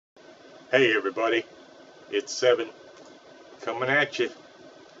Hey everybody, it's 7 coming at you.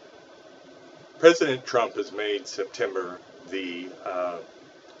 President Trump has made September the uh,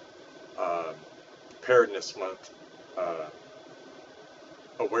 Preparedness Month, uh,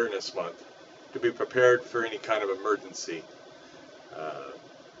 Awareness Month, to be prepared for any kind of emergency, uh,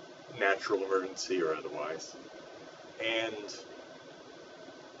 natural emergency or otherwise. And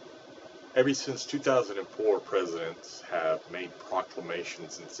ever since 2004, presidents have made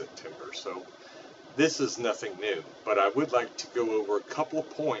proclamations in September. So this is nothing new, but I would like to go over a couple of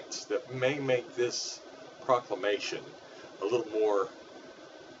points that may make this proclamation a little more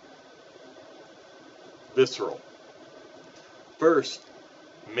visceral. First,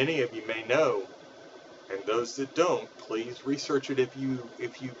 many of you may know, and those that don't, please research it if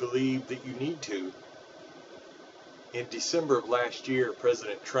you believe that you need to. In December of last year,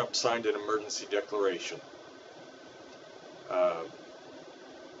 President Trump signed an emergency declaration, uh,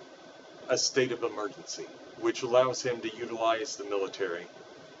 a state of emergency, which allows him to utilize the military.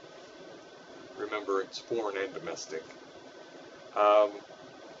 Remember, it's foreign and domestic.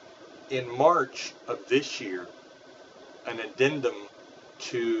 In March of this year, an addendum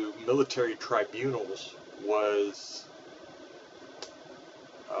to military tribunals was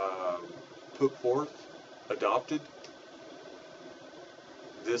put forth, adopted.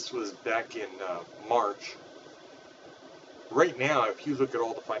 This was back in March. Right now, if you look at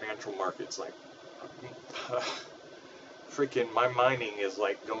all the financial markets, like freaking my mining is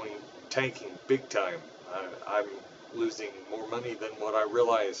like tanking big time. I'm losing more money than what I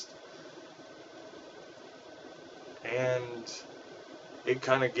realized. And it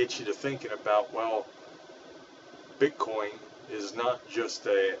kind of gets you to thinking about, well, Bitcoin is not just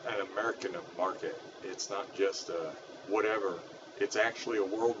an American market. It's not just a whatever. It's actually a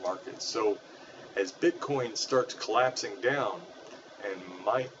world market. So as Bitcoin starts collapsing down and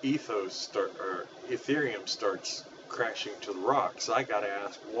my Ethereum starts crashing to the rocks, I got to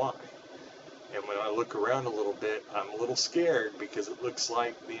ask why. And when I look around a little bit, I'm a little scared because it looks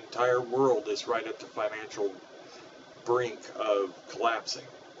like the entire world is right at the financial brink of collapsing.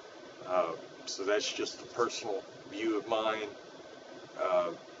 So that's just a personal view of mine.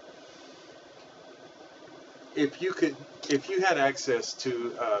 If you had access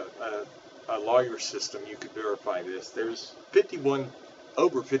to a lawyer system, you could verify this. There's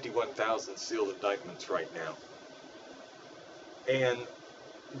over 51,000 sealed indictments right now. And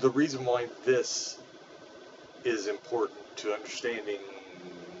the reason why this is important to understanding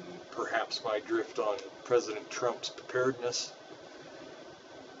perhaps my drift on President Trump's preparedness,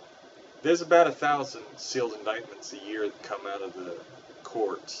 there's about 1,000 sealed indictments a year that come out of the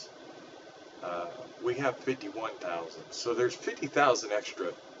courts. We have 51,000, so there's 50,000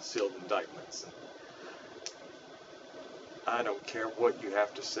 extra sealed indictments. I don't care what you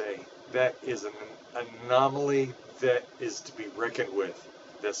have to say. That is an anomaly that is to be reckoned with.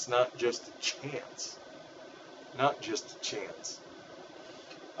 That's not just a chance. Not just a chance.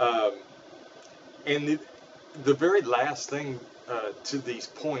 And the very last thing to these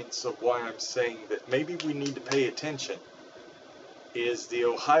points of why I'm saying that maybe we need to pay attention is the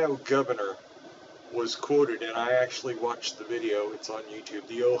Ohio governor was quoted, and I actually watched the video, it's on YouTube.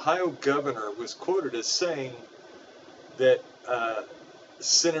 The Ohio governor was quoted as saying that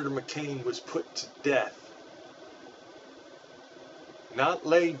Senator McCain was put to death. Not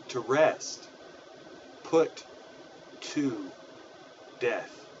laid to rest, put to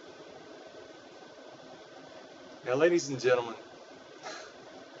death. Now, ladies and gentlemen,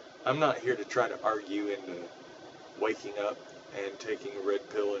 I'm not here to try to argue into waking up and taking a red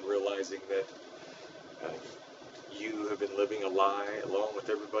pill and realizing that you have been living a lie along with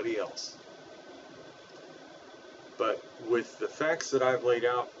everybody else. But with the facts that I've laid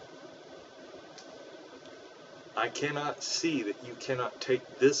out, I cannot see that you cannot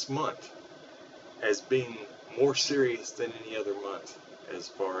take this month as being more serious than any other month, as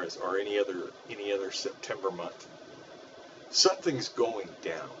far as, or any other September month. Something's going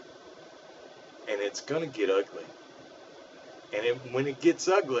down, and it's going to get ugly. And when it gets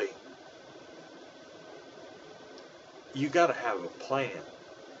ugly, you got to have a plan,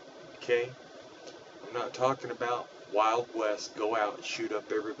 okay? I'm not talking about Wild West, go out and shoot up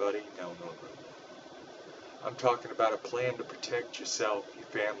everybody. No. I'm talking about a plan to protect yourself, your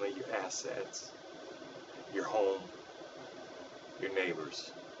family, your assets, your home, your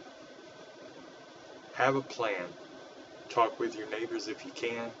neighbors. Have a plan. Talk with your neighbors if you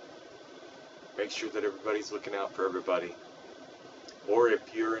can. Make sure that everybody's looking out for everybody. Or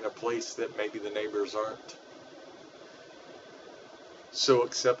if you're in a place that maybe the neighbors aren't so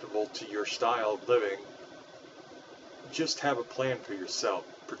acceptable to your style of living, just have a plan for yourself.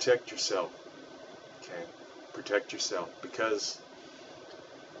 protect yourself. Okay? Protect yourself, because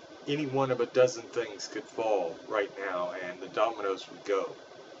any one of a dozen things could fall right now and the dominoes would go.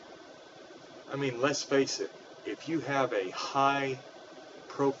 I mean, let's face it, if you have a high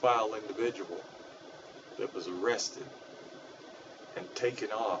profile individual that was arrested and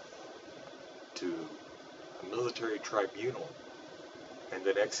taken off to a military tribunal and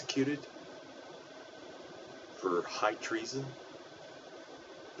then executed for high treason,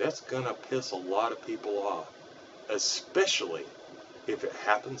 that's gonna piss a lot of people off, especially if it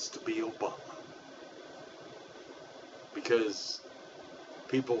happens to be Obama. Because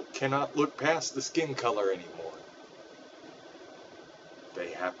people cannot look past the skin color anymore.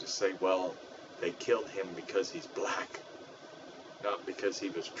 They have to say, well, they killed him because he's black, not because he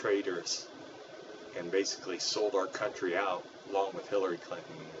was traitorous and basically sold our country out along with Hillary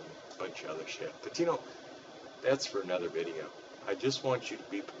Clinton and a bunch of other shit. But you know, that's for another video. I just want you to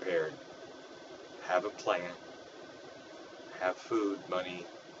be prepared. Have a plan. Have food, money,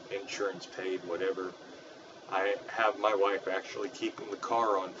 insurance paid, whatever. I have my wife actually keeping the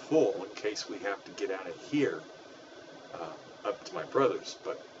car on full in case we have to get out of here up to my brother's.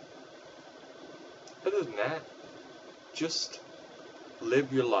 But other than that, just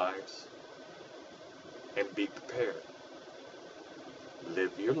live your lives and be prepared.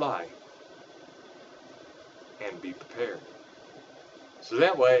 Live your life and be prepared. So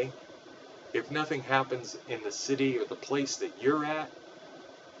that way, if nothing happens in the city or the place that you're at,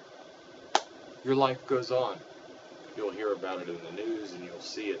 your life goes on. You'll hear about it in the news and you'll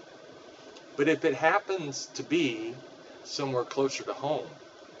see it. But if it happens to be somewhere closer to home,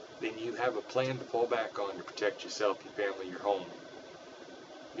 then you have a plan to fall back on to protect yourself, your family, your home,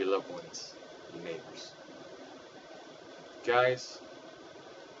 your loved ones, your neighbors. Guys,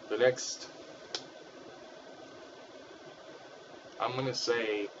 the next, I'm going to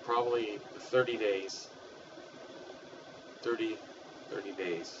say probably 30 days, 30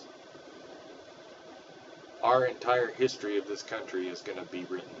 days, our entire history of this country is going to be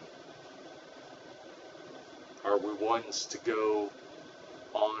written. Are we ones to go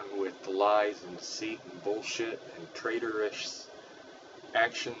on with the lies and deceit and bullshit and traitorous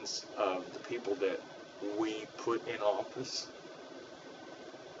actions of the people that we put in office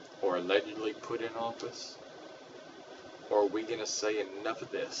or allegedly put in office? Or are we going to say enough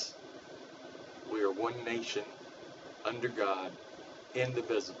of this? We are one nation under God,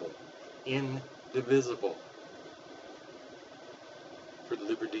 indivisible, for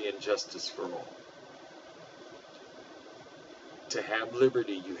liberty and justice for all. To have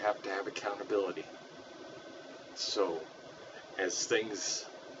liberty, you have to have accountability. So, as things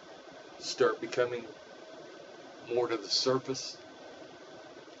start becoming more to the surface,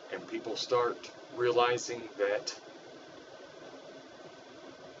 and people start realizing that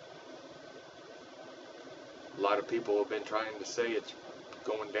a lot of people have been trying to say it's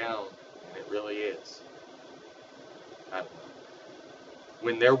going down, and it really is.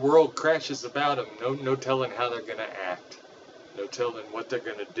 When their world crashes about them, no telling how they're going to act. No telling what they're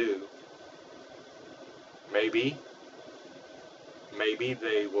going to do. Maybe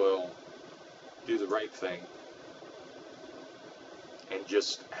they will do the right thing and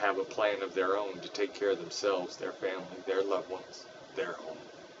just have a plan of their own to take care of themselves, their family, their loved ones, their home.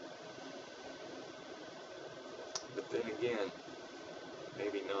 But then again,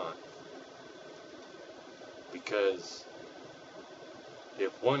 maybe not. Because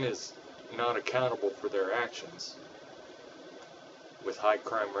if one is not accountable for their actions, with high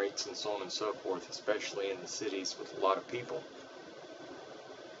crime rates and so on and so forth, especially in the cities with a lot of people,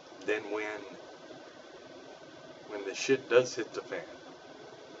 then when the shit does hit the fan,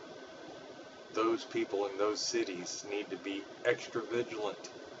 those people in those cities need to be extra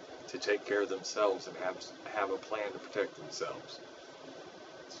vigilant to take care of themselves and have a plan to protect themselves.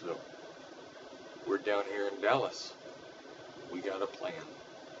 So, we're down here in Dallas. We got a plan.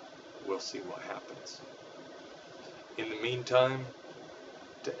 We'll see what happens. In the meantime,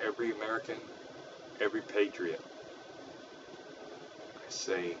 to every American, every patriot, I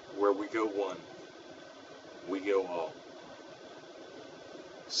say, where we go one, we go all.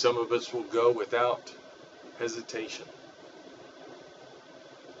 Some of us will go without hesitation.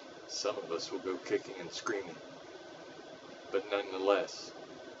 Some of us will go kicking and screaming. But nonetheless,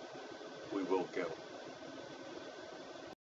 we will go.